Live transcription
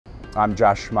I'm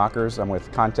Josh Schmockers. I'm with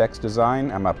Context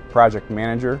Design. I'm a project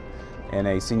manager and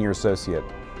a senior associate.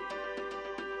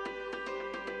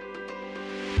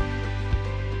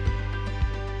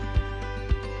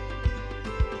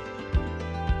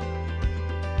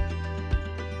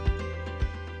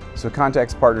 So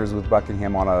Context partners with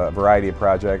Buckingham on a variety of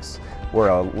projects. We're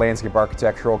a landscape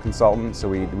architectural consultant, so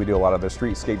we do a lot of the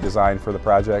streetscape design for the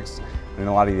projects and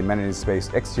a lot of the amenity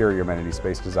space, exterior amenity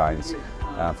space designs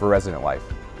for resident life.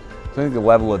 So I think the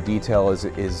level of detail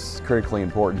is critically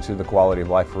important to the quality of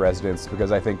life for residents,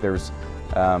 because I think there's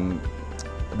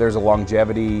a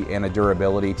longevity and a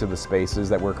durability to the spaces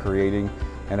that we're creating,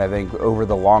 and I think over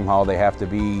the long haul they have to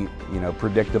be,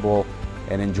 predictable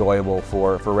and enjoyable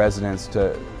for residents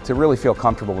to really feel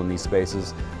comfortable in these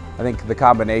spaces. I think the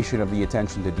combination of the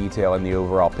attention to detail and the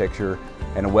overall picture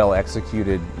and a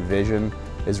well-executed vision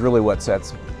is really what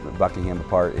sets Buckingham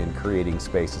apart in creating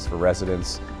spaces for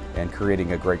residents and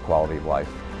creating a great quality of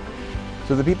life.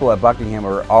 So the people at Buckingham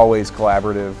are always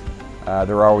collaborative,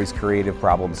 they're always creative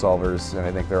problem solvers, and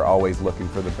I think they're always looking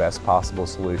for the best possible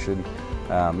solution,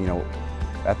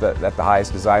 at the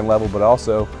highest design level, but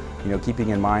also keeping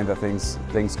in mind that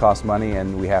things cost money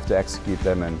and we have to execute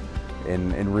them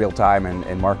in real time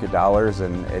and market dollars,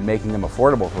 and making them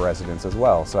affordable for residents as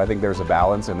well. So I think there's a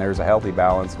balance, and there's a healthy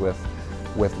balance with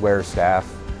where staff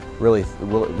really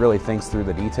thinks through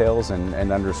the details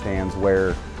and understands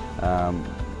where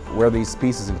these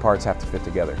pieces and parts have to fit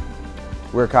together.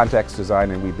 We're Context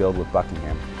Design and we build with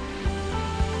Buckingham.